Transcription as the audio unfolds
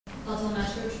Thoughts on the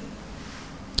match, coach?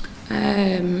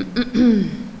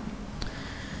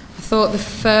 I thought the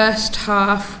first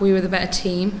half we were the better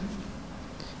team.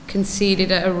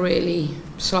 Conceded at a really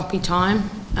sloppy time,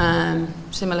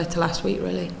 similar to last week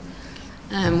really,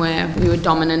 where we were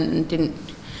dominant and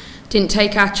didn't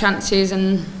take our chances,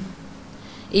 and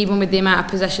even with the amount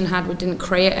of possession had, we didn't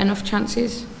create enough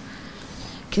chances.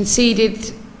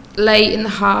 Conceded late in the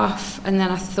half, and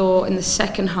then I thought in the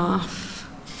second half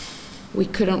we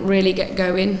couldn't really get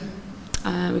going.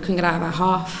 We couldn't get out of our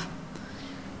half,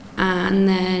 and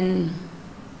then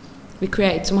we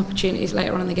created some opportunities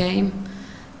later on in the game.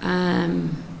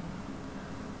 And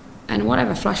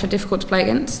whatever, Flash are difficult to play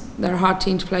against. They're a hard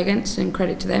team to play against, and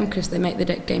credit to them because they make the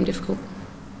game difficult.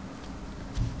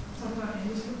 Talk about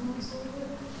Amy's performance a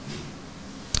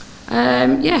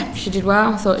little bit. Yeah, she did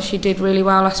well. I thought she did really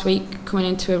well last week, coming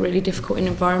into a really difficult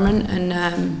environment.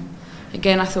 And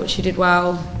again, I thought she did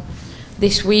well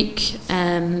this week.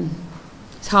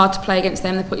 It's hard to play against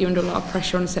them. They put you under a lot of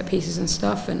pressure on set pieces and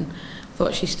stuff. And I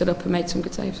thought she stood up and made some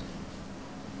good saves.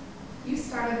 You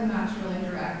started the match really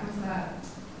direct. Was that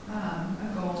a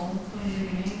goal from the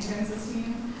beginning against this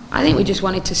team? I think we just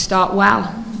wanted to start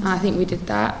well. I think we did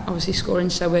that. Obviously,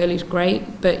 scoring so early is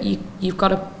great, but you've got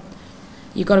to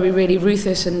be really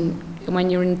ruthless. And when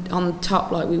you're on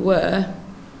top like we were,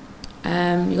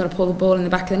 you've got to pull the ball in the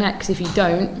back of the net. Because if you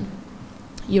don't,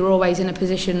 you're always in a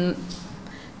position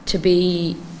to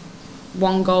be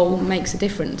one goal makes a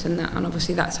difference, and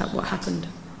obviously that's what happened.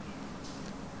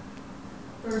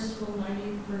 First full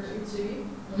 90 for Utsugi.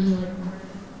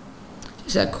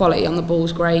 Just quality on the ball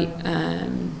is great.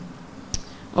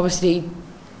 Obviously,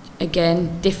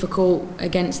 again, difficult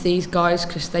against these guys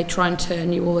because they try and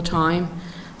turn you all the time.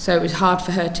 So it was hard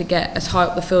for her to get as high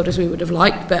up the field as we would have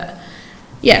liked. But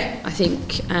yeah, I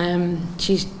think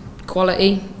she's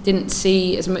quality. Didn't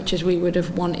see as much as we would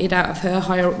have wanted out of her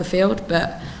higher up the field.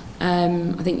 But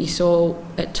I think you saw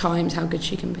at times how good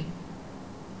she can be.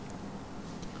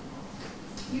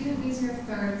 You didn't use your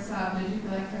third sub. Did you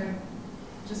feel like there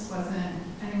just wasn't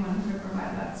anyone who could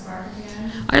provide that spark at the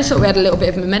end? I just thought we had a little bit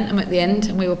of momentum at the end,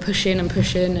 and we were pushing, and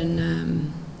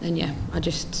yeah,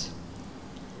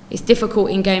 it's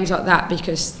difficult in games like that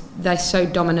because they're so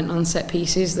dominant on set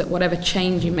pieces that whatever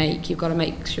change you make, you've got to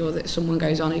make sure that someone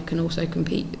goes on who can also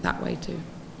compete that way too.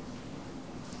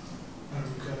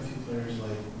 We've got a few players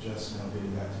like Jess now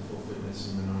getting back to full fitness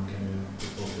and then on getting to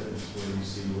full fitness. What do you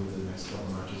see with the next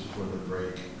couple matches before the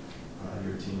break,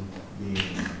 your team being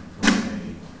from a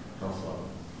health level?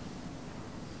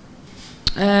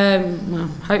 Well,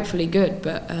 hopefully good,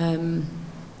 but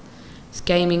it's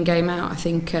game in, game out. I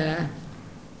think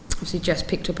obviously Jess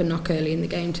picked up a knock early in the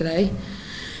game today.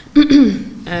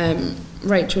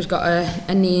 Rachel's got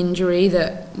a knee injury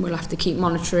that we'll have to keep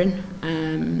monitoring.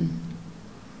 And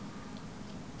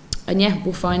yeah,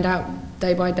 we'll find out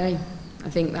day by day. I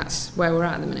think that's where we're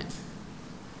at the minute.